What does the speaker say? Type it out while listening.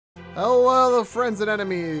Hello, friends and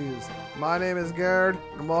enemies! My name is Garrett,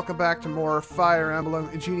 and welcome back to more Fire Emblem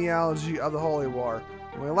Genealogy of the Holy War.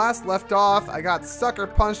 When we last left off, I got sucker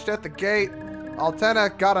punched at the gate,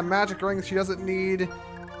 Altena got a magic ring she doesn't need,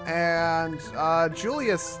 and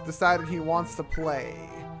Julius decided he wants to play.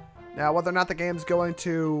 Now, whether or not the game's going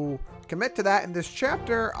to commit to that in this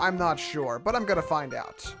chapter, I'm not sure, but I'm gonna find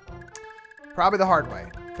out. Probably the hard way,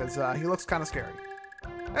 because he looks kind of scary.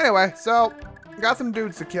 Anyway, so got some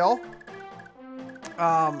dudes to kill.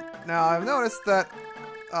 Now I've noticed that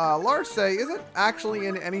Larse isn't actually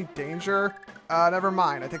in any danger. Never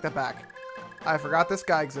mind, I take that back. I forgot this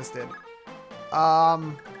guy existed.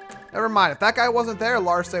 Never mind. If that guy wasn't there,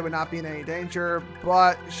 Larse would not be in any danger,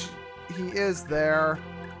 but he is there,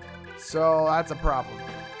 so that's a problem.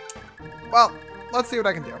 Well, let's see what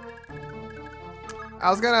I can do. I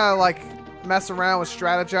was gonna, like, mess around with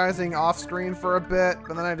strategizing off screen for a bit,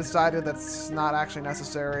 but then I decided that's not actually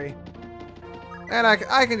necessary. And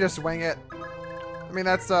I can just wing it. I mean,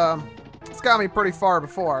 that's, it's got me pretty far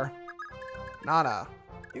before. Nana,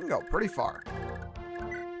 you can go pretty far.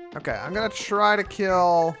 Okay, I'm gonna try to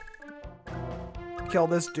kill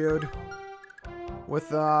this dude with,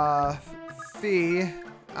 Fee.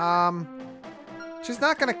 She's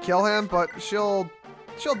not gonna kill him, but she'll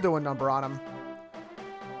do a number on him.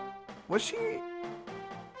 Was she?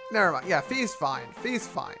 Never mind. Yeah, Fee's fine. Fee's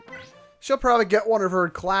fine. She'll probably get one of her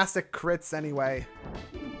classic crits anyway.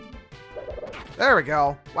 There we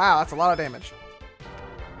go. Wow, that's a lot of damage.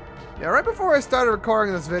 Yeah, right before I started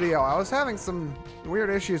recording this video, I was having some weird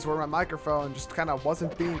issues where my microphone just kind of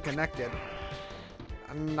wasn't being connected.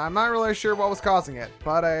 And I'm not really sure what was causing it,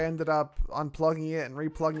 but I ended up unplugging it and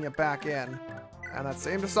replugging it back in. And that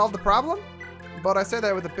seemed to solve the problem, but I say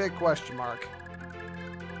that with a big question mark.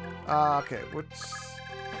 Okay,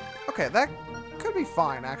 okay, that could be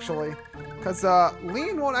fine, actually. Because,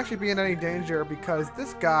 Lean won't actually be in any danger because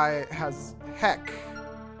this guy has Heck.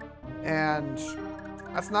 And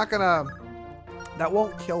that's not gonna... that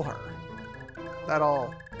won't kill her.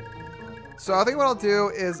 That'll... So I think what I'll do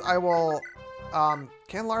is I will...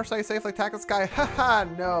 can Larse safely attack this guy? Haha,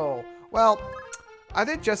 no. Well, I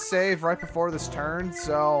did just save right before this turn,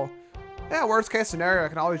 so... yeah, worst case scenario, I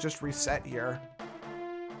can always just reset here.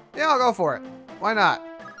 Yeah, I'll go for it. Why not?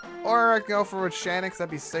 Or I can go for with Shannon, because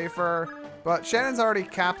that'd be safer. But Shannon's already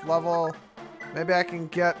capped level. Maybe I can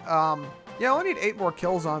get, yeah, I only need 8 more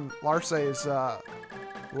kills on Larse's,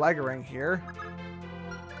 Leggering here.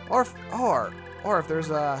 Or if there's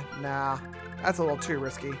a, nah, that's a little too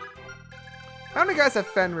risky. How many guys have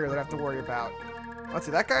Fenrir that I have to worry about? Let's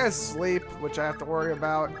see, that guy has Sleep, which I have to worry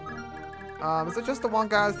about. Is it just the one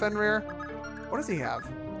guy with Fenrir? What does he have?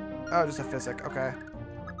 Oh, just a Physic, okay.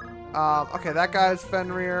 Okay, that guy has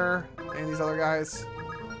Fenrir, and these other guys.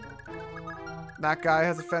 That guy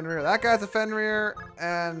has a Fenrir, that guy's a Fenrir,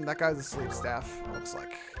 and that guy's a Sleep Staff, looks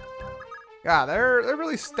like. Yeah, they're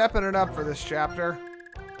really stepping it up for this chapter,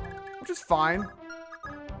 which is fine.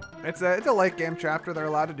 It's a late game chapter, they're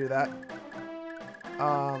allowed to do that.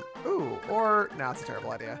 Ooh, or, no, it's a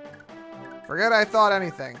terrible idea. Forget I thought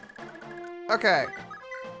anything. Okay,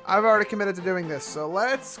 I've already committed to doing this, so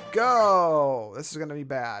let's go. This is gonna be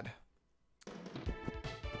bad.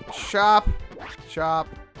 Chop, chop.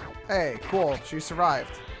 Hey, cool, she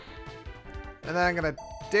survived. And then I'm gonna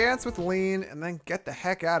dance with Lean and then get the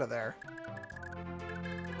heck out of there.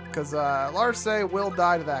 Because Larse will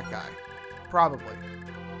die to that guy. Probably.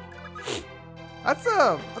 That's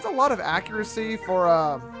a lot of accuracy for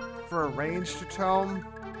a ranged tome.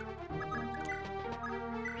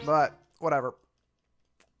 But whatever.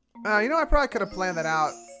 You know, I probably could have planned that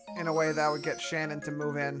out in a way that would get Shannon to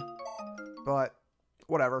move in. But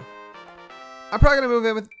whatever. I'm probably gonna move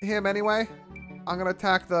in with him anyway. I'm gonna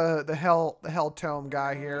attack the hell tome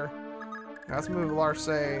guy here. Let's move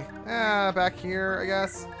Larse back here, I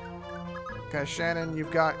guess. Okay, Shannon,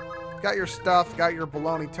 you've got your stuff, got your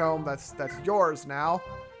baloney tome. That's yours now.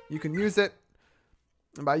 You can use it.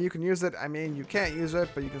 And by you can use it, I mean you can't use it,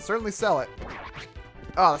 but you can certainly sell it.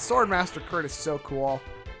 Oh, the Swordmaster crit is so cool.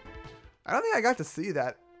 I don't think I got to see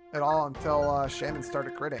that at all until Shannon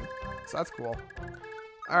started critting. So that's cool.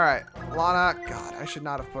 Alright, Lana. God, I should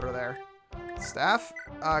not have put her there. Staff?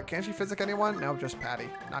 Can she Physic anyone? No, just Patty.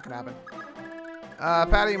 Not gonna happen.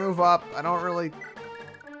 Patty, move up. I don't really...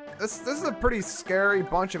 This is a pretty scary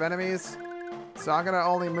bunch of enemies. So I'm gonna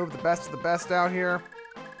only move the best of the best out here.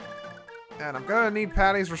 And I'm gonna need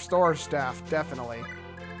Patty's Restore Staff, definitely.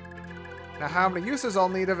 Now, how many uses I'll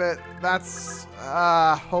need of it, that's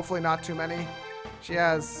hopefully not too many. She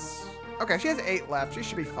has... okay, she has 8 left. She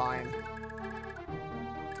should be fine.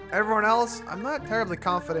 Everyone else, I'm not terribly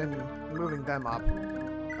confident in moving them up.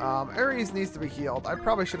 Ares needs to be healed. I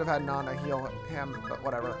probably should have had Nana heal him, but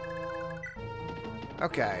whatever.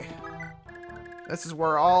 Okay. This is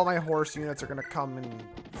where all my horse units are going to come in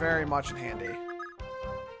very much in handy.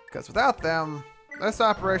 Because without them, this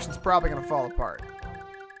operation's probably going to fall apart.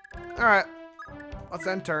 Alright. Let's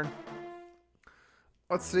end turn.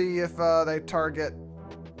 Let's see if they target...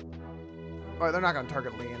 Oh, they're not going to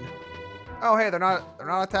target Leon. Oh, hey, they're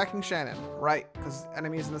not attacking Shannon. Right, because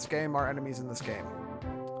enemies in this game are enemies in this game.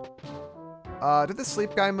 Did the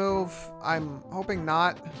sleep guy move? I'm hoping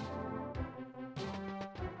not.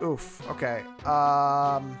 Oof, okay.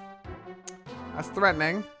 That's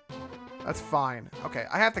threatening. That's fine. Okay,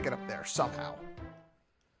 I have to get up there somehow.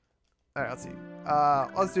 Alright, let's see.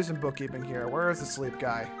 Let's do some bookkeeping here. Where is the sleep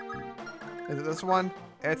guy? Is it this one?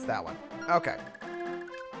 It's that one. Okay.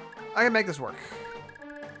 I can make this work.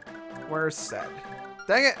 Where's Sed?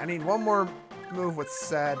 Dang it, I need one more move with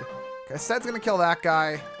Sed. Okay, Sed's gonna kill that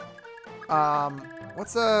guy.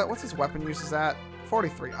 What's his weapon uses at?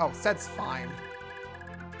 43. Oh, Sed's fine.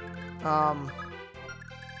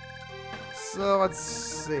 So let's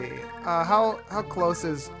see. How close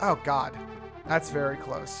is... Oh god. That's very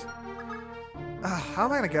close. How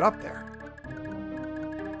am I gonna get up there?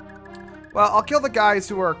 Well, I'll kill the guys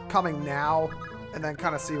who are coming now, and then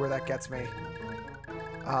kind of see where that gets me.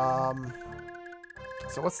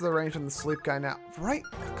 So what's the range on the sleep guy now? Right?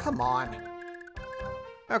 Come on.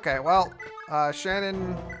 Okay, well,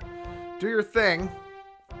 Shannon, do your thing.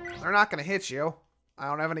 They're not gonna hit you. I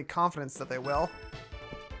don't have any confidence that they will.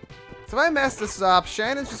 So if I mess this up,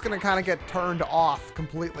 Shannon's just gonna kind of get turned off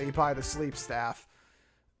completely by the sleep staff.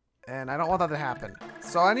 And I don't want that to happen.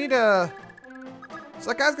 So I need to... So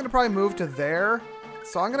that guy's gonna probably move to there.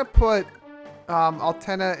 So I'm gonna put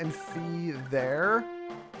Altena and Fee there.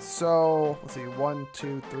 So let's see, 1,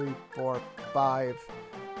 2, 3, 4, 5.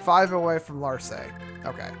 5 away from Larce.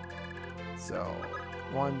 Okay. So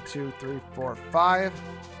 1, 2, 3, 4, 5.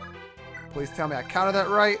 Please tell me I counted that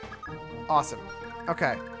right. Awesome.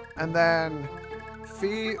 Okay. And then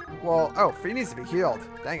Fee, well, oh, Fee needs to be healed.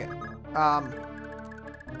 Dang it.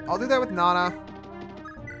 I'll do that with Nana.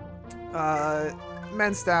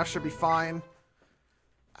 Men's staff should be fine.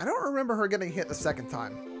 I don't remember her getting hit the second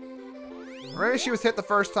time. Or maybe she was hit the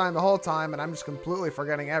first time the whole time and I'm just completely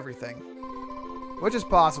forgetting everything. Which is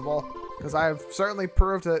possible, because I have certainly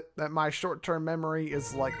proved that my short-term memory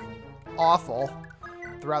is, like, awful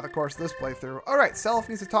throughout the course of this playthrough. Alright, Self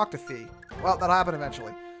needs to talk to Fee. Well, that'll happen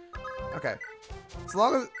eventually. Okay.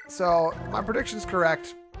 So, my prediction's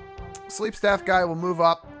correct. Sleep staff guy will move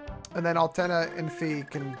up, and then Altena and Fee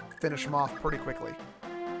can finish him off pretty quickly.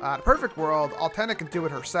 In a perfect world, Altena can do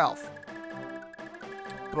it herself.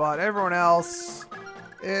 But everyone else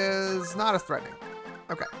is not as threatening.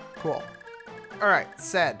 Okay, cool. Alright,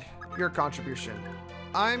 Sed, your contribution.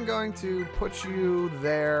 I'm going to put you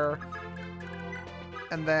there,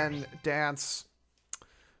 and then Dance.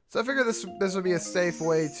 So I figure this would be a safe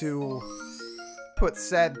way to put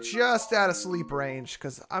Sed just out of sleep range,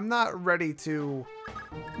 because I'm not ready to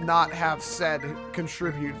not have Sed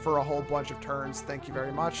contribute for a whole bunch of turns. Thank you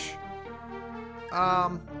very much. Just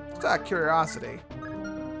out of curiosity.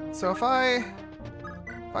 So if I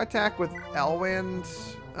attack with Elwind,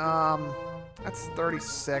 that's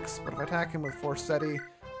 36, but if I attack him with Forseti,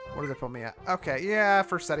 what does it put me at? Okay, yeah,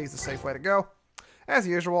 Forseti's the safe way to go. As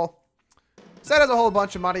usual. Sed has a whole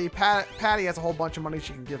bunch of money. Patty has a whole bunch of money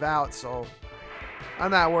she can give out, so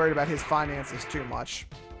I'm not worried about his finances too much.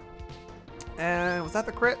 And was that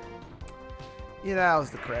the crit? Yeah, that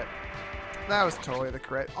was the crit. That was totally the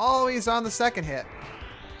crit. Always on the second hit.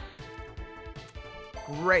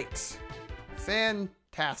 Great.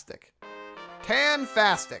 Fantastic.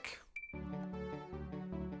 Tan-fastic.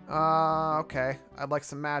 Okay. I'd like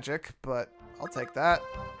some magic, but I'll take that.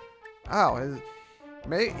 Oh,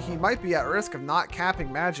 he might be at risk of not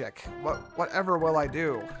capping magic. Whatever will I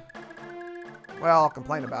do? Well, I'll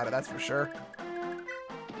complain about it, that's for sure.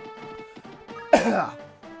 You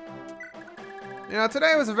know,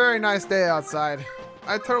 today was a very nice day outside.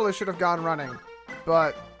 I totally should have gone running,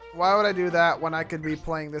 but why would I do that when I could be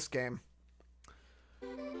playing this game?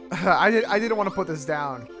 I didn't want to put this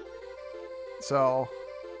down. So,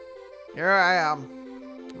 here I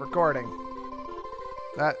am, recording.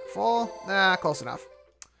 That full? Nah, close enough.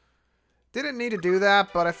 Didn't need to do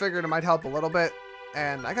that, but I figured it might help a little bit.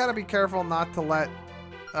 And I gotta be careful not to let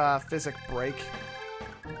physic break.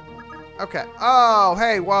 Okay. Oh,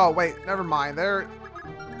 hey, whoa, wait, never mind.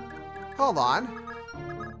 Hold on.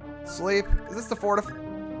 Sleep. Is this the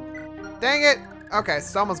Dang it! Okay,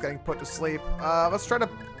 someone's getting put to sleep. Let's try to...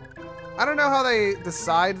 I don't know how they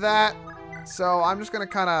decide that, so I'm just gonna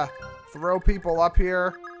kind of throw people up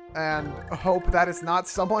here. and hope that it's not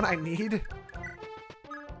someone I need.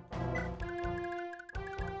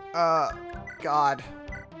 God.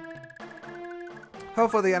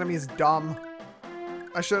 Hopefully the enemy is dumb.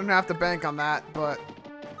 I shouldn't have to bank on that, but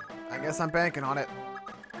I guess I'm banking on it.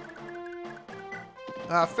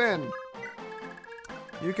 Finn.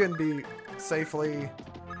 You can be safely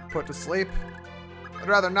put to sleep. I'd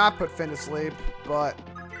rather not put Finn to sleep, but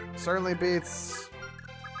certainly beats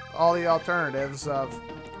all the alternatives of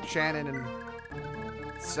Shannon and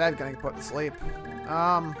Ced getting put to sleep.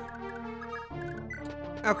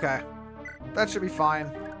 Okay. That should be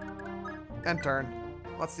fine. End turn.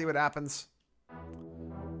 Let's see what happens.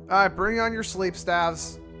 Alright, bring on your sleep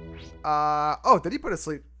staves. Oh, did he put it to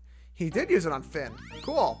sleep? He did use it on Finn.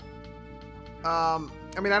 Cool. I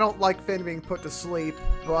mean, I don't like Finn being put to sleep,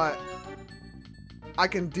 but I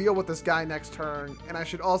can deal with this guy next turn, and I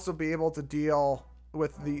should also be able to deal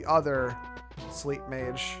with the other sleep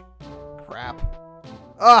mage. Crap.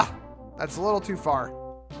 Ah! That's a little too far.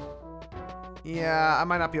 Yeah, I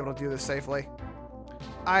might not be able to do this safely.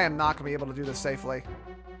 I am not going to be able to do this safely.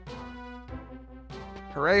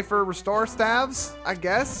 Hooray for restore staves, I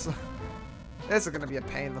guess. This is going to be a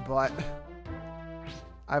pain in the butt.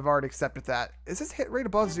 I've already accepted that. Is this hit rate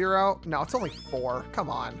above 0? No, it's only 4. Come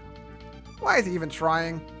on. Why is he even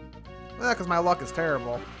trying? Well, because my luck is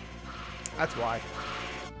terrible. That's why.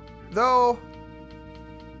 Though,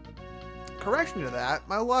 correction to that,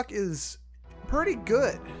 my luck is pretty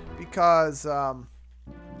good. Because,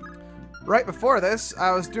 right before this,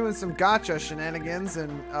 I was doing some gacha shenanigans in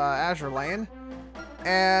Azure Lane.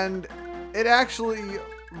 And it actually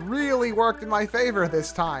really worked in my favor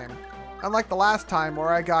this time. Unlike the last time where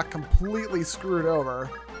I got completely screwed over.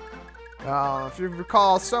 If you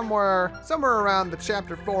recall, somewhere around the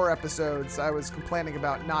Chapter 4 episodes, I was complaining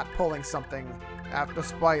about not pulling something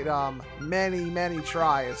despite many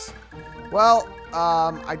tries. Well,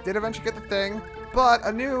 I did eventually get the thing, but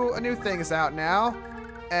a new thing is out now,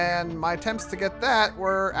 and my attempts to get that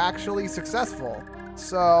were actually successful.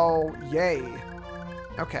 So, yay.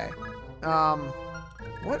 Okay.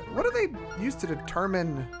 What do they use to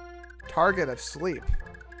determine target of sleep?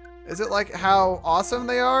 Is it like how awesome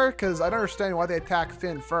they are? Because I don't understand why they attack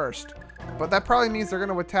Finn first. But that probably means they're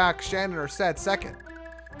going to attack Shannon or Ced second.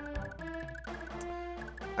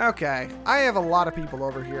 Okay, I have a lot of people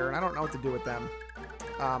over here, and I don't know what to do with them.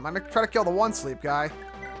 I'm going to try to kill the one sleep guy.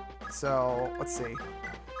 So, let's see.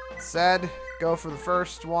 Ced, go for the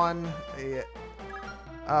first one.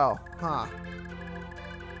 Oh, huh.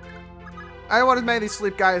 I want as many of these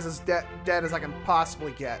sleep guys as dead as I can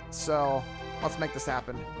possibly get. So, let's make this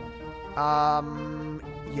happen.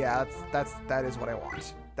 Yeah, that is what I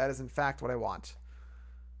want. That is in fact what I want.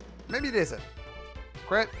 Maybe it isn't.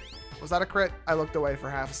 Crit? Was that a crit? I looked away for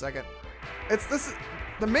half a second.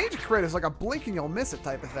 The mage crit is like a blink and you'll miss it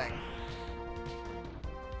type of thing.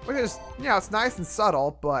 Which is, you know, it's nice and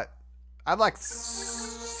subtle, but I'd like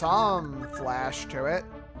some flash to it.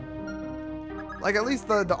 Like, at least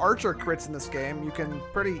the archer crits in this game, you can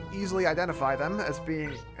pretty easily identify them as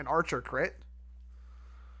being an archer crit.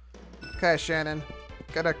 Okay, Shannon.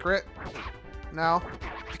 Get a crit? No?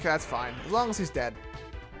 Okay, that's fine. As long as he's dead.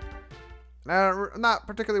 I'm not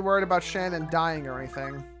particularly worried about Shannon dying or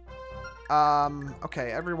anything.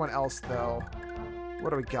 Okay, everyone else, though. What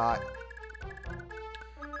do we got?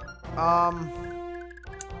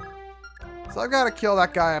 So I've got to kill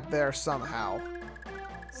that guy up there somehow.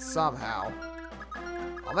 Somehow.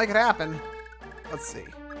 I'll make it happen. Let's see.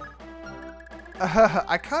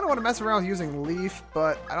 I kind of want to mess around with using Leaf,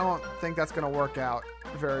 but I don't think that's going to work out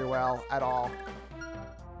very well at all.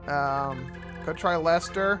 Could try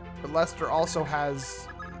Lester, but Lester also has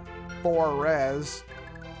 4 res.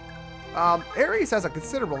 Ares has a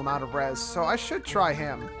considerable amount of res, so I should try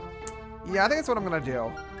him. Yeah, I think that's what I'm going to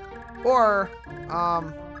do. Or,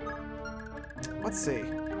 let's see.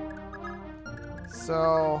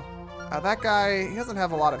 So, that guy, he doesn't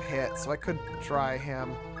have a lot of hits, so I could try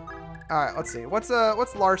him. Alright, let's see. What's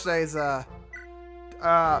Larce's, nope,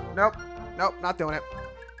 not doing it.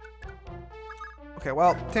 Okay,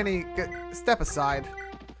 well, Tinny, step aside.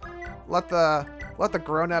 Let the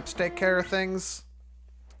grown-ups take care of things.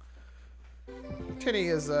 Tinny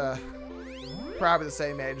is, probably the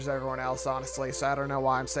same age as everyone else, honestly, so I don't know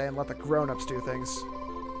why I'm saying let the grown-ups do things.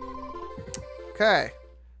 Okay.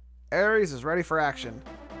 Ares is ready for action.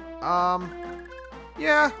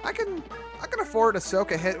 Yeah, I can afford to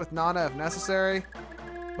soak a hit with Nana if necessary.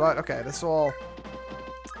 But, okay, this will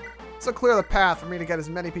clear the path for me to get as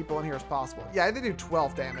many people in here as possible. Yeah, I did do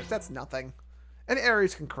 12 damage. That's nothing. And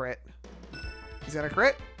Ares can crit. He's gonna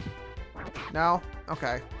crit? No?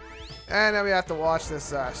 Okay. And then we have to watch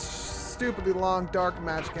this stupidly long dark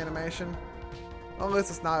magic animation. Unless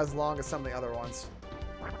it's not as long as some of the other ones.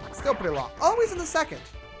 Still pretty long. Always on the second.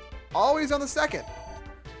 Always on the second.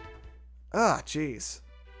 Ugh, jeez.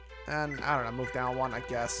 And, I don't know, move down one, I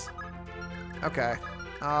guess. Okay.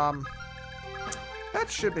 That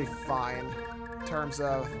should be fine. In terms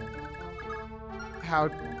of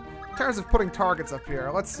putting targets up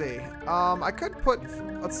here. Let's see. I could put,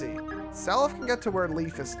 let's see. Self can get to where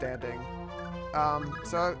Leaf is standing.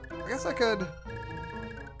 So, I guess I could...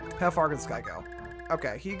 How far can this guy go?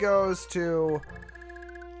 Okay, he goes to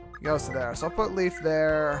there. So I'll put Leaf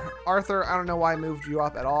there. Arthur, I don't know why I moved you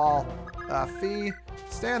up at all. Fee,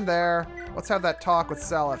 stand there. Let's have that talk with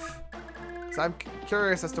Seliph. Because I'm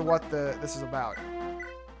curious as to what this is about.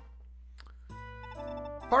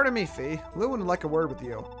 Pardon me, Fee. Lewin would like a word with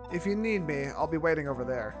you. If you need me, I'll be waiting over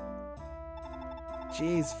there.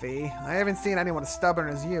 Jeez, Fee. I haven't seen anyone as stubborn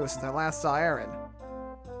as you since I last saw Aaron.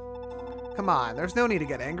 Come on, there's no need to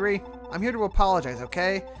get angry. I'm here to apologize,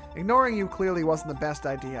 okay? Ignoring you clearly wasn't the best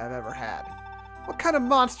idea I've ever had. What kind of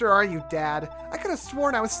monster are you, Dad? I could have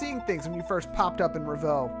sworn I was seeing things when you first popped up in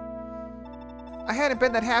Reveau. I hadn't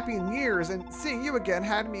been that happy in years, and seeing you again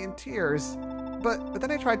had me in tears. But then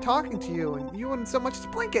I tried talking to you, and you wouldn't so much as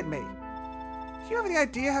blink at me. Do you have any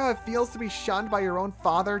idea how it feels to be shunned by your own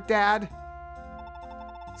father, Dad?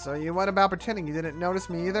 So you went about pretending you didn't notice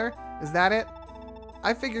me either? Is that it?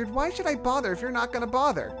 I figured, why should I bother if you're not gonna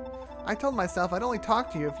bother? I told myself I'd only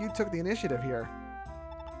talk to you if you took the initiative here.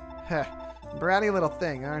 Heh, bratty little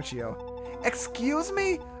thing, aren't you? Excuse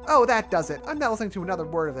me? Oh, that does it. I'm not listening to another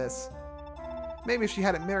word of this. Maybe if she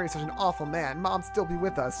hadn't married such an awful man, Mom'd still be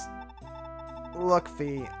with us. Look,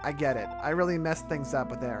 Fee, I get it. I really messed things up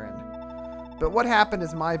with Aaron. But what happened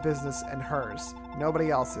is my business and hers, nobody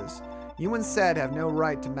else's. You and Ced have no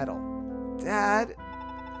right to meddle. Dad?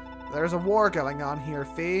 There's a war going on here,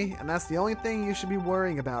 Fee, and that's the only thing you should be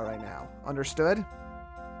worrying about right now. Understood?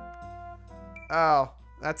 Oh,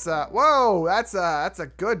 that's whoa, that's a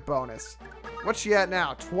good bonus. What's she at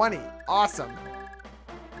now? 20. Awesome.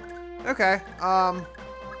 Okay, I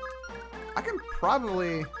can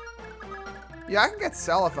probably... Yeah, I can get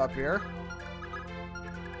Seliph up here.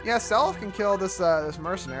 Yeah, Seliph can kill this this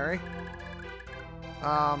mercenary.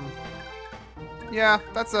 Yeah,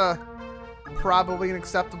 that's probably an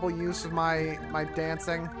acceptable use of my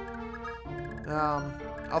dancing.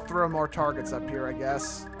 I'll throw more targets up here, I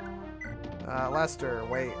guess. Lester,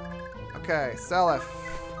 wait. Okay, Seliph,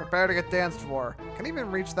 prepare to get danced for. Can I even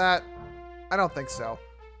reach that? I don't think so.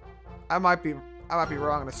 I might be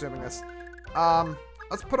wrong in assuming this.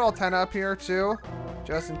 Let's put Altena up here too,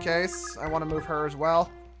 just in case. I want to move her as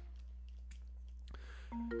well.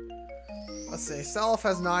 Let's see. Seliph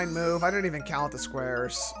has 9 move. I didn't even count the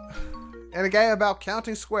squares. In a game about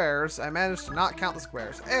counting squares, I managed to not count the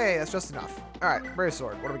squares. Hey, that's just enough. Alright, Brave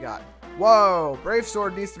Sword. What do we got? Whoa! Brave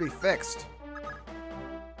Sword needs to be fixed.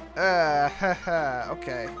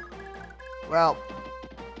 Okay. Well,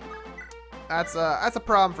 that's a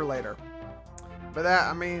problem for later. But that,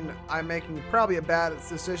 I mean, I'm making probably a bad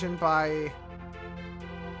decision by...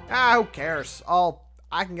 who cares?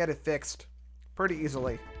 I can get it fixed pretty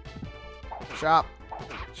easily. Chop,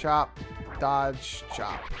 chop, dodge,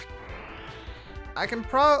 chop. I can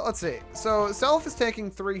let's see. So, Seliph is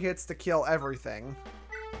taking 3 hits to kill everything.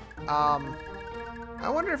 I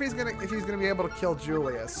wonder if he's gonna be able to kill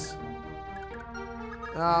Julius.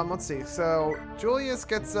 Let's see. So, Julius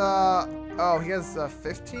gets, oh, he has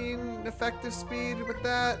 15 effective speed with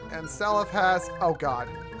that, and Seliph has, oh god.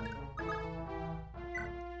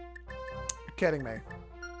 You're kidding me.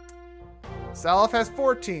 Seliph has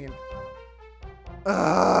 14.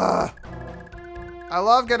 Ugh. I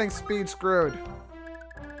love getting speed screwed.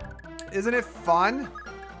 Isn't it fun?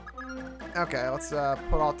 Okay, let's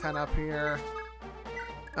put all 10 up here.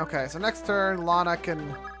 Okay, so next turn, Lana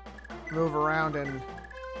can move around and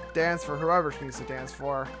dance for whoever she needs to dance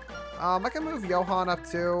for. I can move Johan up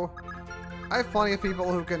too. I have plenty of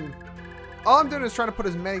people who can... All I'm doing is trying to put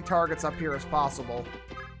as many targets up here as possible,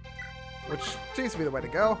 which seems to be the way to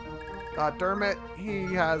go. Dermot, he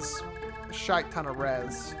has a shite ton of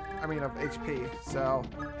res. I mean, of HP, so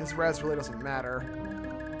his res really doesn't matter.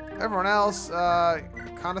 Everyone else,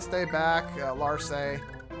 kind of stay back. Larse,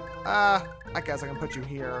 I guess I can put you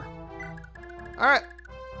here. All right.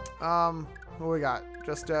 What we got?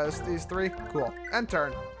 Just these 3? Cool. End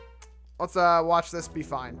turn. Let's watch this be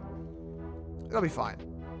fine. It'll be fine.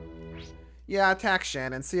 Yeah, attack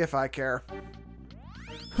Shannon. See if I care.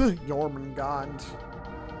 Jormungand.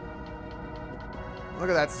 Look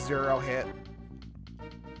at that 0 hit.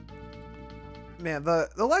 Man, the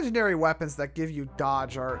legendary weapons that give you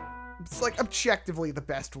dodge are It's like objectively the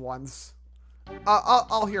best ones.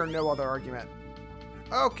 I'll hear no other argument.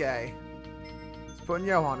 Okay. It's putting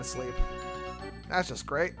Johann to sleep. That's just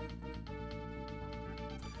great.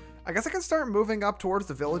 I guess I can start moving up towards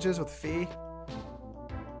the villages with Fee.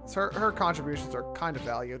 Her contributions are kind of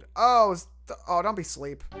valued. Oh, don't be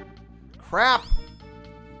sleep. Crap!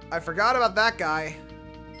 I forgot about that guy.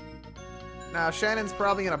 Now, Shannon's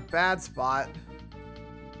probably in a bad spot.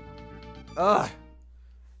 Ugh.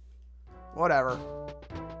 Whatever.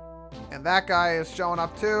 And that guy is showing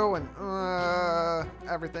up too, and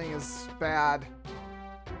everything is bad.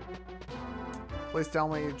 Please tell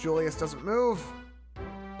me Julius doesn't move.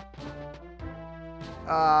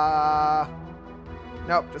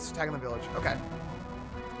 Nope, just attacking the village. Okay.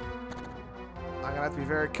 I'm gonna have to be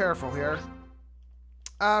very careful here.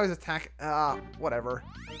 Oh, he's attacking. Whatever.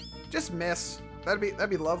 Just miss. That'd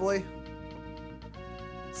be lovely.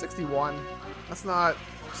 61. It's not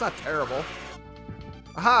terrible.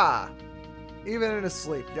 Aha! Even in his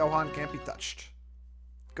sleep, Johann can't be touched.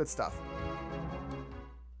 Good stuff.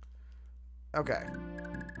 Okay.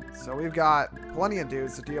 So we've got plenty of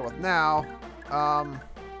dudes to deal with now.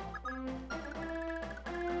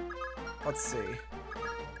 Let's see.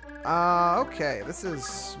 Okay, this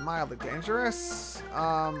is mildly dangerous.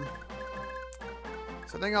 So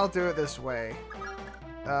I think I'll do it this way.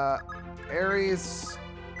 Ares,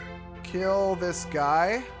 kill this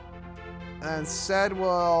guy. And Sed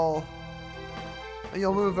will...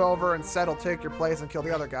 You'll move over and Sed will take your place and kill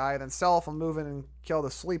the other guy. Then Self will move in and kill the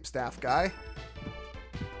sleep staff guy.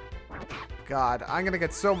 God, I'm gonna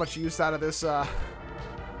get so much use out of this, I'm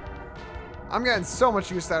getting so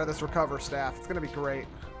much use out of this recover staff. It's gonna be great.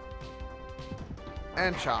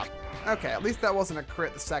 And chop. Okay, at least that wasn't a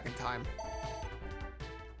crit the second time.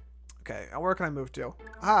 Okay, and where can I move to?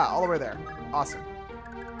 Ah, all the way there. Awesome.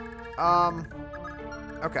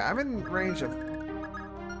 Okay, I'm in range of...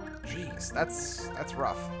 Jeez, that's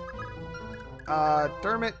rough.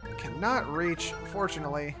 Dermot cannot reach,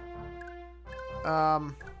 unfortunately.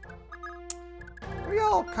 Maybe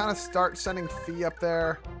I'll kind of start sending Fee up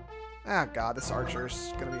there. Ah, God, this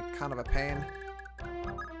archer's gonna be kind of a pain.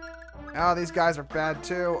 Oh, these guys are bad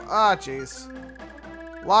too. Ah, jeez.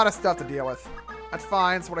 A lot of stuff to deal with. That's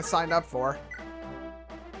fine. It's what I signed up for.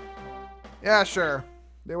 Yeah, sure.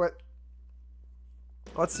 Do it.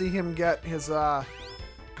 Let's see him get his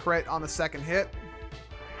crit on the second hit.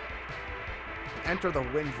 Enter the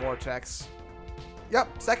wind vortex.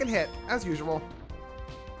 Yep, second hit, as usual.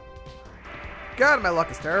 God, my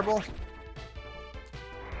luck is terrible.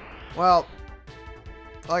 Well,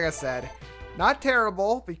 like I said, not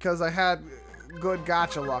terrible because I had good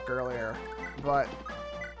gacha luck earlier, but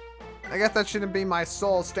I guess that shouldn't be my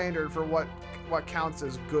sole standard for what counts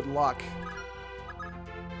as good luck.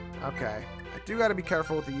 Okay, I do got to be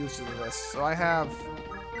careful with the usage of this, so I have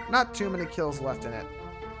not too many kills left in it,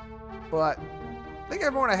 but I think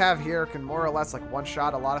everyone I have here can more or less like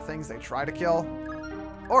one-shot a lot of things they try to kill.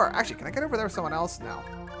 Or, actually, can I get over there with someone else? No,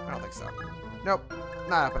 I don't think so. Nope,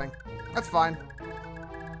 not happening. That's fine.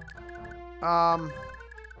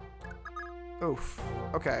 Oof.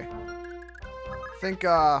 Okay. I think,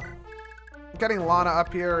 getting Lana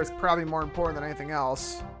up here is probably more important than anything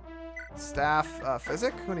else. Staff,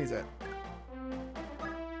 Physic? Who needs it?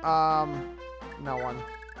 No one.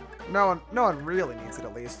 No one really needs it,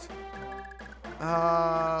 at least.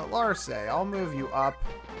 Larse, I'll move you up.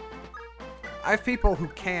 I have people who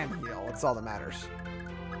can heal. That's all that matters.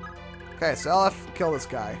 Okay, Salif, kill this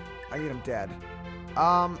guy. I need him dead.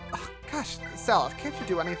 Oh, gosh, Salif, can't you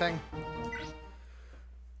do anything?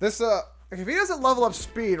 This, if he doesn't level up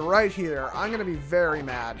speed right here, I'm gonna be very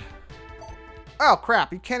mad. Oh,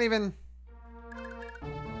 crap, he can't even...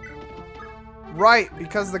 Right,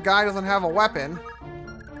 because the guy doesn't have a weapon.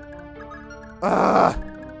 Ugh.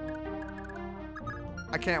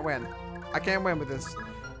 I can't win. I can't win with this.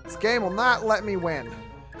 This game will not let me win.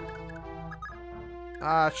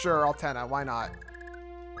 Sure, Altena, why not?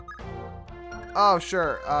 Oh,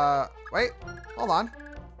 sure, wait, hold on.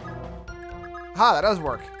 Ha, that does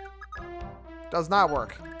work. Does not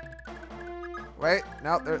work. Wait,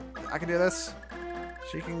 no, there, I can do this.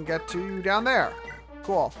 She can get to you down there.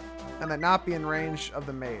 Cool. And then not be in range of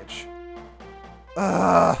the mage.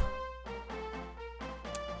 Ugh.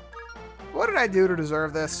 What did I do to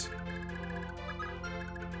deserve this?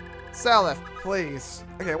 Salif, please.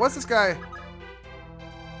 Okay, what's this guy?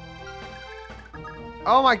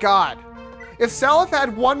 Oh my god. If Salif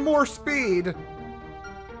had one more speed,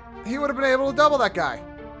 he would have been able to double that guy.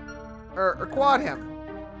 Or quad him.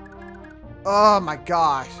 Oh my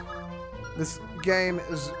gosh. This game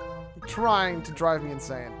is trying to drive me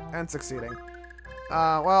insane. And succeeding.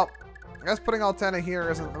 Well, I guess putting Altena here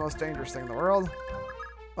isn't the most dangerous thing in the world.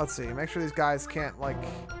 Let's see. Make sure these guys can't, like...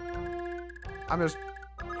 I'm just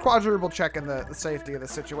quadruple checking the safety of the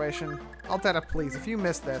situation. Altena, please, if you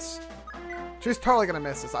miss this... She's totally gonna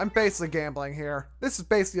miss this. I'm basically gambling here. This is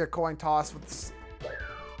basically a coin toss with this...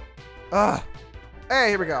 Ugh. Hey,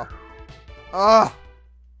 here we go. Ugh.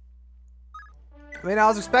 I mean, I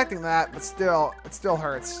was expecting that, but still, it still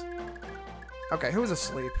hurts. Okay, who's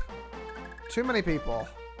asleep? Too many people.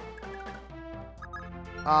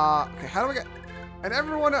 Okay, how do I get... And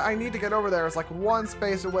everyone I need to get over there is like one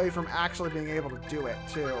space away from actually being able to do it,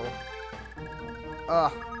 too.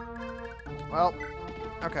 Well,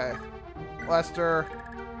 okay. Lester,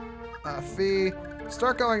 Fee.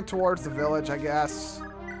 Start going towards the village, I guess.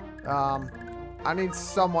 I need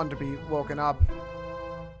someone to be woken up.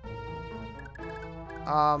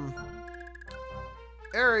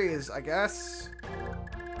 Aries, I guess.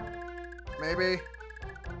 Maybe.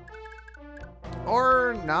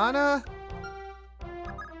 Or Nana?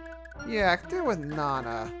 Yeah, I could deal with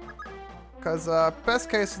Nana. Because, best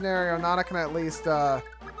case scenario, Nana can at least,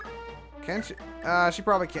 can't she? She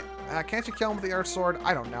probably can't. Can't you kill him with the Earth Sword?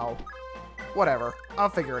 I don't know. Whatever. I'll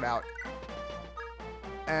figure it out.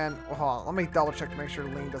 And, well, hold on. Let me double check to make sure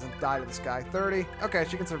Lean doesn't die to this guy. 30. Okay,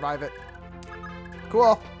 she can survive it.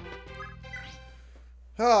 Cool.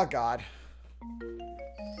 Oh, God.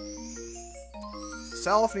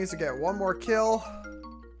 Self needs to get one more kill.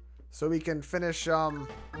 So we can finish,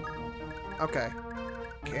 okay.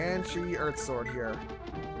 Can she Earth Sword here?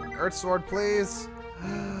 Earth Sword, please.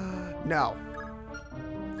 No.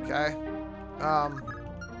 Okay.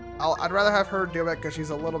 I'd rather have her do it because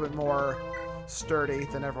she's a little bit more sturdy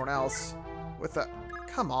than everyone else. With the...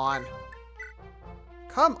 Come on.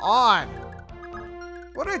 Come on!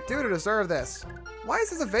 What did I do to deserve this? Why is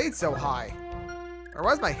his evade so high? Or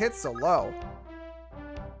why is my hit so low?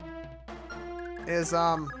 Is,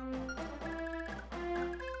 does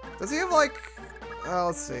he have, like... Oh,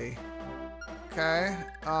 let's see. Okay.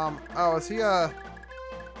 Oh, is he a...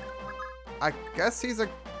 I guess he's a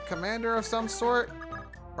commander of some sort?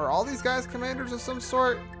 Are all these guys commanders of some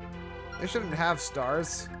sort? They shouldn't have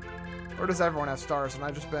stars. Or does everyone have stars and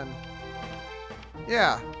I've just been...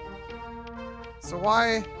 Yeah. So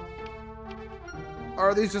why...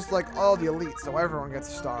 Are these just like all the elites so everyone gets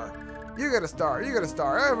a star? You get a star, you get a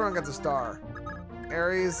star, everyone gets a star.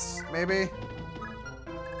 Aries, maybe?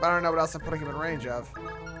 But I don't know what else I'm putting him in range of.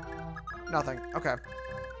 Nothing. Okay.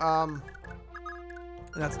 And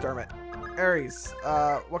that's Dermot. Aries,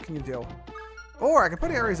 what can you do? Or I can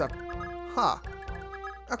put Aries up. Huh.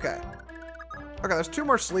 Okay. Okay, there's 2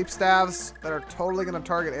 more sleep staves that are totally going to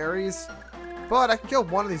target Aries. But I can kill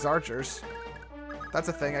one of these archers. That's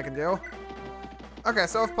a thing I can do. Okay,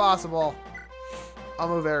 so if possible, I'll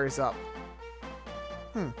move Aries up.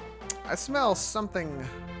 I smell something.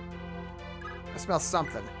 I smell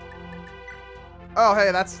something. Oh,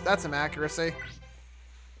 hey, that's some accuracy.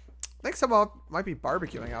 I think someone might be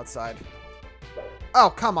barbecuing outside. Oh,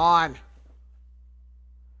 come on.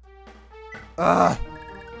 Ugh.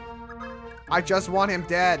 I just want him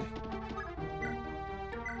dead.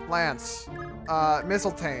 Lance.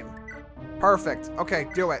 Mistletoe. Perfect. Okay,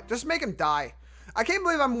 do it. Just make him die. I can't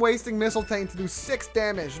believe I'm wasting Mistletoe to do 6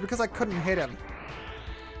 damage because I couldn't hit him.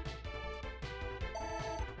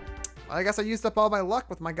 I guess I used up all my luck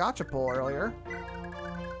with my gotcha pull earlier.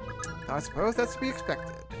 I suppose that's to be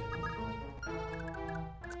expected.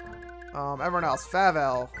 Everyone else,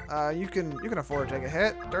 Favel, you can afford to take a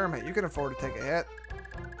hit. Dermot, you can afford to take a hit.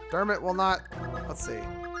 Dermot will not. Let's see.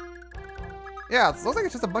 Yeah, it looks like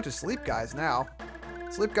it's just a bunch of sleep guys now.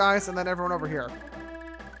 Sleep guys, and then everyone over here.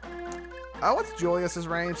 What's Julius's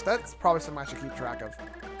range? That's probably something I should keep track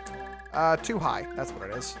of. Too high. That's what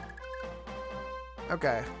it is.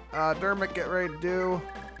 Okay. Dermot, get ready to do.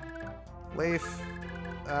 Leaf.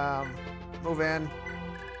 Move in.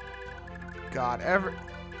 God,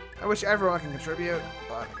 I wish everyone can contribute,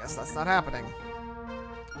 but I guess that's not happening.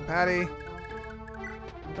 Patty.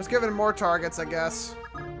 Just giving him more targets, I guess.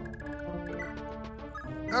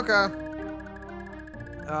 Okay.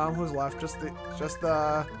 Who's left? Just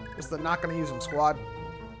the not gonna use him squad.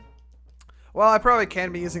 Well, I probably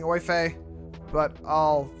can be using Oife, but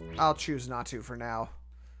I'll choose not to for now.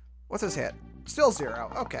 What's his hit? Still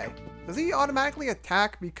 0. Okay. Does he automatically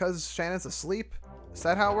attack because Shannon's asleep? Is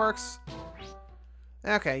that how it works?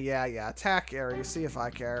 Okay, yeah. Attack Aries. See if I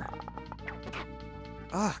care.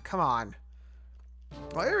 Ugh, come on.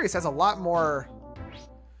 Well, Aries has a lot more...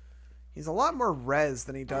 He's a lot more res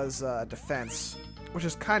than he does defense, which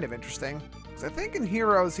is kind of interesting. Because I think in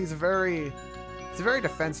Heroes he's very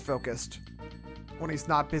defense focused when he's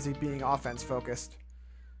not busy being offense focused.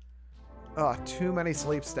 Ugh, too many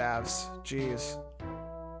sleep staves. Jeez.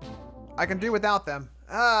 I can do without them.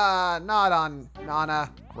 Not on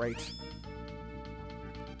Nana. Great.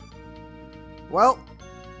 Well,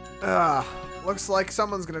 looks like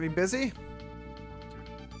someone's gonna be busy.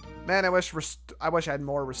 Man, I wish I had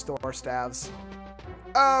more restore staves.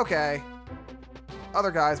 Okay.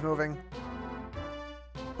 Other guy's moving.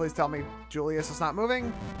 Please tell me Julius is not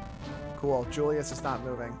moving. Cool, Julius is not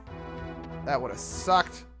moving. That would have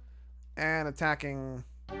sucked. And attacking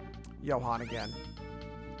Johann again.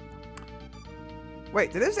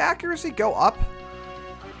 Wait, did his accuracy go up?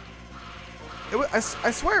 I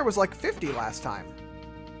swear it was like 50 last time.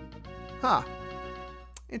 Huh.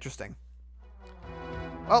 Interesting.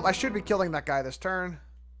 Well, I should be killing that guy this turn.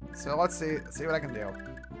 So let's see what I can do.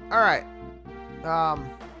 Alright.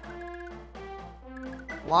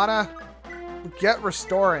 Lana, get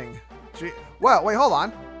restoring. Gee, well, wait, hold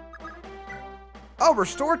on. Oh,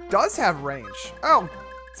 restore does have range. Oh,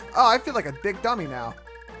 I feel like a big dummy now.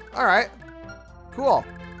 Alright. Cool.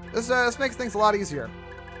 This makes things a lot easier.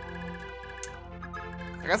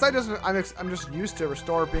 I guess I'm just used to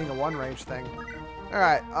restore being a one range thing. All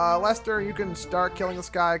right, Lester, you can start killing this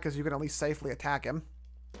guy because you can at least safely attack him,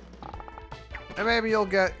 and maybe you'll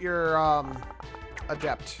get your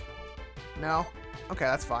adept. No, okay,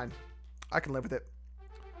 that's fine. I can live with it.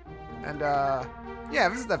 And yeah,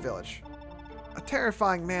 visit that village. A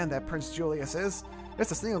terrifying man that Prince Julius is.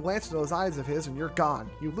 Just a single glance into those eyes of his, and you're gone.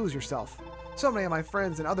 You lose yourself. So many of my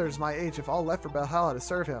friends and others my age have all left for Valhalla to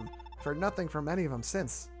serve him. I've heard nothing from any of them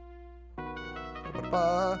since. Did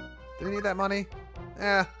he need that money?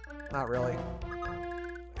 Eh, not really.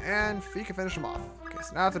 And he can finish him off. Okay,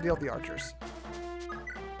 so now I have to deal with the archers.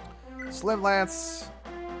 Slim Lance.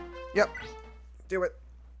 Yep. Do it.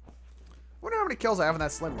 Wonder how many kills I have on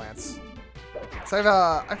that Slim Lance. So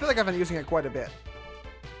I feel like I've been using it quite a bit.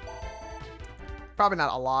 Probably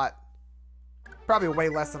not a lot. Probably way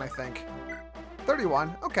less than I think.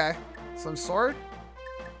 31. Okay. Slim Sword.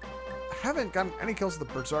 I haven't gotten any kills with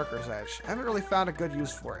the Berserker's Edge. I haven't really found a good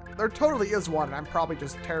use for it. There totally is one, and I'm probably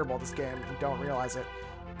just terrible at this game and don't realize it.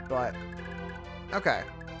 But, okay.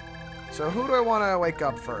 So who do I want to wake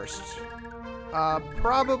up first?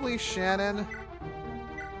 Probably Shannon.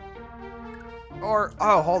 Or,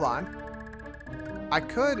 oh, hold on. I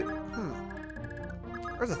could,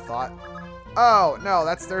 There's a thought. Oh, no,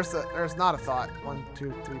 there's not a thought. 1,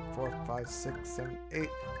 2, 3, 4, 5, 6, 7, 8.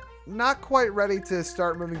 Not quite ready to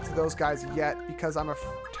start moving to those guys yet because I'm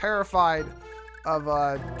terrified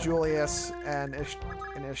of Julius and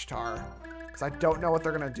Ishtar because I don't know what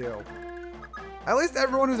they're going to do. At least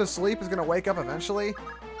everyone who's asleep is going to wake up eventually.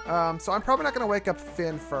 So I'm probably not going to wake up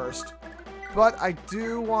Finn first. But I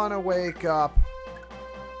do want to wake up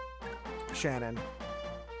Shannon.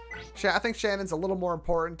 I think Shannon's a little more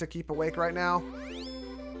important to keep awake right now.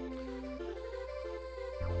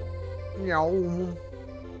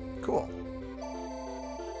 Cool.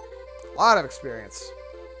 A lot of experience.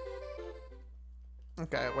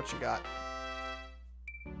 Okay, what you got?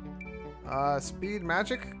 Speed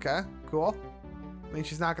magic? Okay, cool. I mean,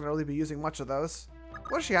 she's not going to really be using much of those.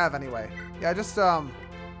 What does she have anyway? Yeah, just,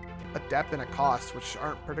 adept and a cost, which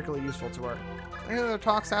aren't particularly useful to her. Any other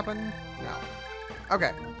talks happen? No.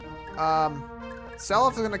 Okay.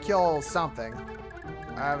 Self is going to kill something.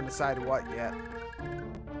 I haven't decided what yet.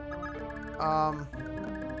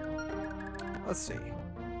 Let's see.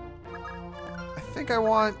 I think I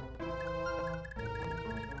want...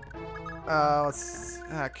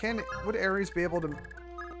 would Ares be able to...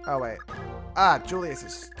 Oh, wait. Julius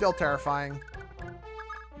is still terrifying.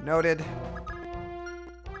 Noted.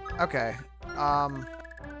 Okay. I'll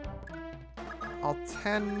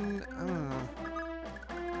 10...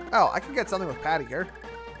 Oh, I can get something with Patty here.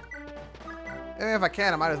 Maybe if I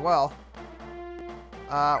can, I might as well.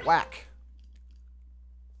 Whack.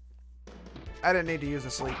 I didn't need to use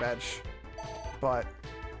a sleep edge, but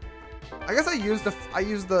I guess I used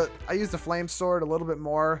the flame sword a little bit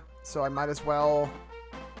more, so I might as well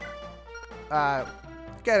get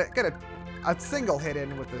a single hit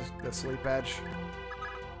in with the sleep edge.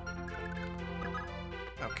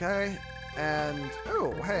 Okay, and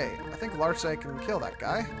oh hey, I think Larce can kill that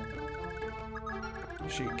guy.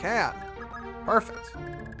 She can. Perfect.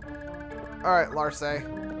 All right, Larce,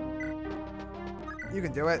 you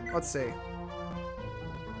can do it. Let's see.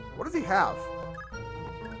 What does he have?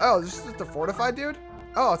 Oh, this is just a fortified dude?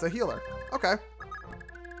 Oh, it's a healer. Okay.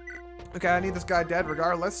 Okay, I need this guy dead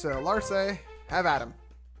regardless, so Larce, have at him.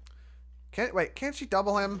 Can't she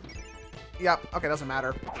double him? Yep, okay, doesn't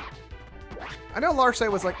matter. I know Larce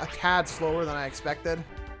was like a tad slower than I expected.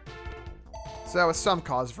 So that was some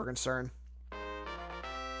cause for concern.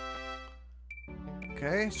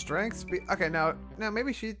 Okay, strength, speed. Okay, no,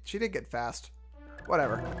 maybe she did get fast.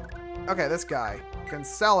 Whatever. Okay, this guy can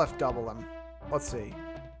Self double him. Let's see.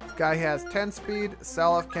 This guy has 10 speed.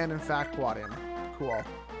 Self can in fact quad him. Cool. All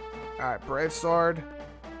right, Brave Sword.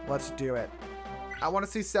 Let's do it. I want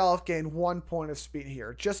to see Self gain 1 point of speed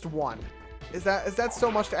here, just 1. Is that so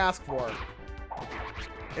much to ask for?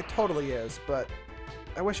 It totally is, but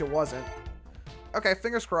I wish it wasn't. Okay,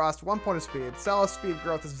 fingers crossed. 1 point of speed. Self's speed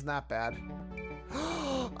growth isn't that bad.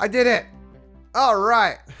 I did it!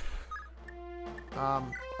 Alright!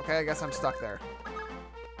 Okay, I guess I'm stuck there.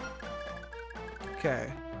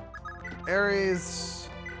 Okay. Aries...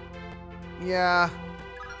 Yeah.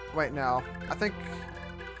 Wait, no. I think...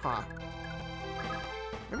 Huh.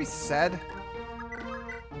 Maybe Sed?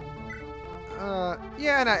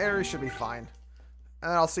 Yeah, no, Aries should be fine.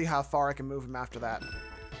 And then I'll see how far I can move him after that.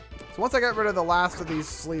 So once I get rid of the last of these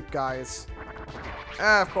sleep guys...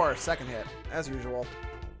 of course, second hit, as usual.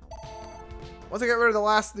 Once I get rid of the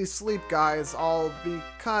last of these sleep guys, I'll be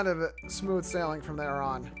kind of smooth sailing from there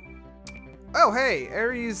on. Oh, hey,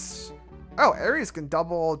 Aries... Oh, Aries can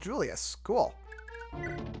double Julius. Cool.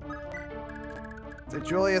 So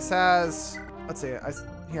Julius has... Let's see,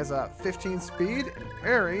 he has a 15 speed, and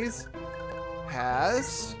Aries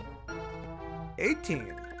has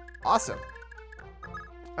 18. Awesome.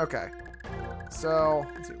 Okay. So,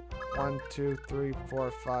 let's see. 1, 2, 3,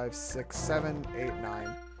 4, 5, 6, 7, 8,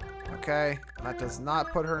 9. Okay. And that does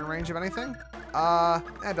not put her in range of anything.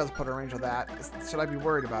 That does put her in range of that. Should I be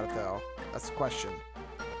worried about it, though? That's the question.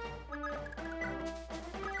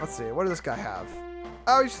 Let's see. What does this guy have?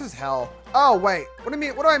 Oh, he just says hell. Oh, wait. What do you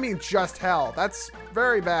mean? What do I mean just hell? That's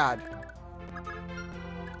very bad.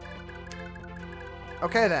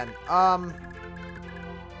 Okay, then. I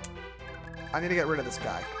need to get rid of this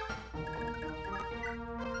guy.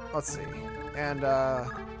 Let's see. And,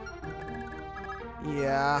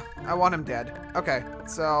 yeah, I want him dead. Okay,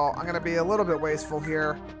 so I'm going to be a little bit wasteful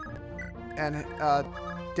here and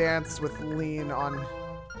dance with lean on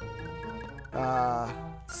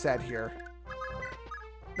Sed here.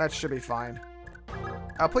 That should be fine.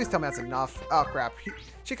 Please tell me that's enough. Oh, crap.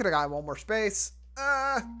 She could have gotten 1 more space.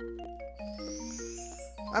 I'm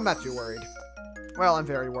not too worried. Well, I'm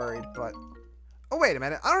very worried, but... Oh, wait a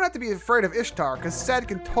minute. I don't have to be afraid of Ishtar, because Sed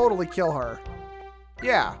can totally kill her.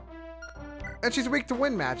 Yeah. And she's weak to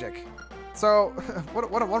wind magic. So,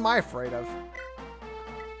 what am I afraid of?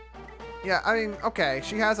 Yeah, I mean, okay,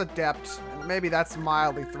 she has Adept, and maybe that's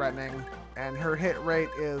mildly threatening. And her hit rate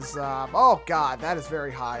is, oh god, that is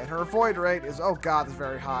very high. And her avoid rate is, oh god, that's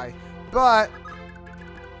very high. But,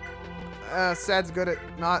 Sed's good at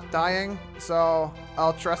not dying, so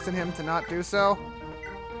I'll trust in him to not do so.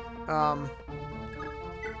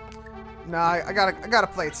 No, I gotta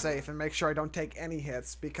play it safe and make sure I don't take any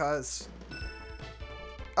hits because...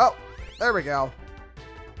 Oh, there we go.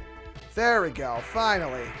 There we go,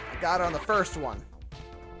 finally. I got it on the first one.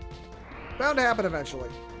 Bound to happen eventually.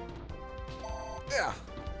 Yeah.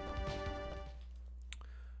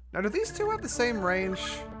 Now, do these two have the same range?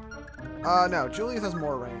 No, Julius has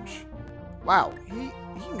more range. Wow, he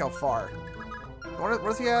can go far. What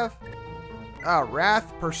does he have?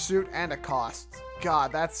 Wrath, Pursuit, and a Cost.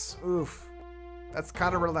 God, that's... Oof. That's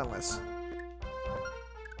kind of relentless.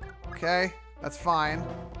 Okay, that's fine.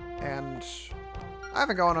 And I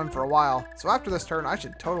haven't gone on for a while, so after this turn, I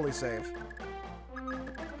should totally save.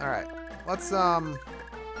 Alright, let's, maybe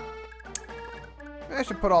I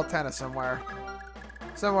should put Altena somewhere.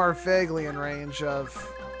 Somewhere vaguely in range of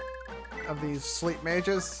these sleep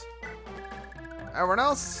mages. Everyone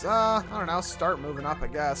else, I don't know, start moving up, I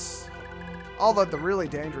guess. All the really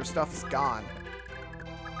dangerous stuff is gone.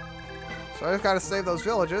 So I just gotta save those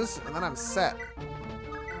villages, and then I'm set.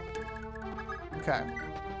 Okay.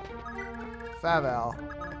 Favel.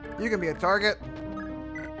 You can be a target.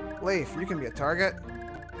 Leaf, you can be a target.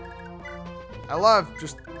 I love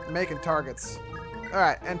just making targets.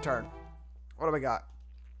 Alright, end turn. What do we got?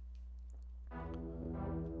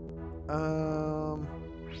 Oh,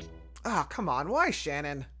 come on. Why,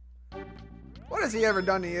 Shannon? What has he ever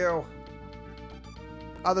done to you?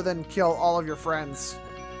 Other than kill all of your friends.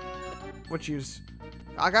 Which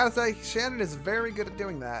I gotta say, Shannon is very good at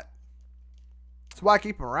doing that. That's why I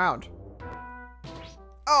keep him around.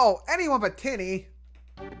 Oh, anyone but Tinny.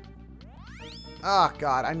 Oh,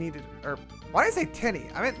 God, I needed... Or, why did I say Tinny?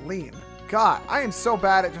 I meant Lean. God, I am so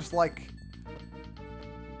bad at just, like...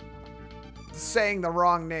 saying the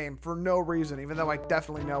wrong name for no reason, even though I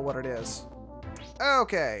definitely know what it is.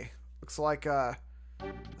 Okay. Looks like,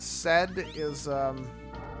 Sed is, gonna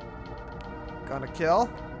kill.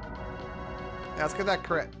 Yeah, let's get that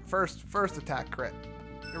crit. First attack crit.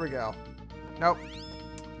 Here we go. Nope.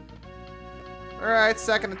 Alright,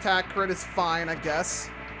 second attack crit is fine, I guess.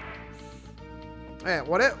 Man,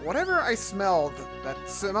 whatever I smell that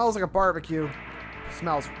smells like a barbecue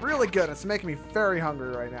smells really good. It's making me very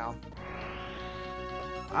hungry right now.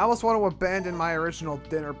 I almost want to abandon my original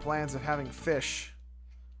dinner plans of having fish.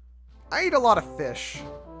 I eat a lot of fish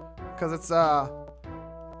because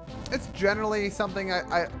it's generally something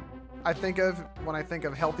I think of when I think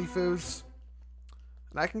of healthy foods.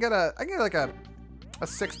 And I can get like a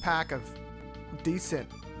 6-pack of decent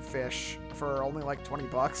fish for only like 20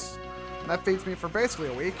 bucks. And that feeds me for basically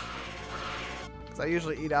a week. Because I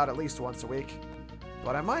usually eat out at least once a week.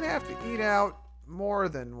 But I might have to eat out more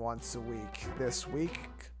than once a week this week.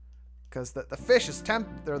 Because the fish is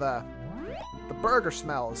the burger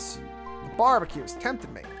smells. The barbecue is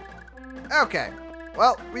tempting me. Okay.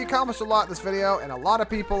 Well, we accomplished a lot in this video, and a lot of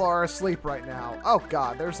people are asleep right now. Oh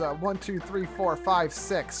god, there's a 1, 2, 3, 4, 5,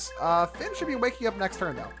 6. Finn should be waking up next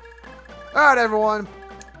turn, though. Alright, everyone.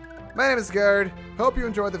 My name is Gerd. Hope you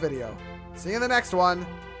enjoyed the video. See you in the next one.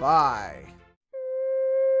 Bye.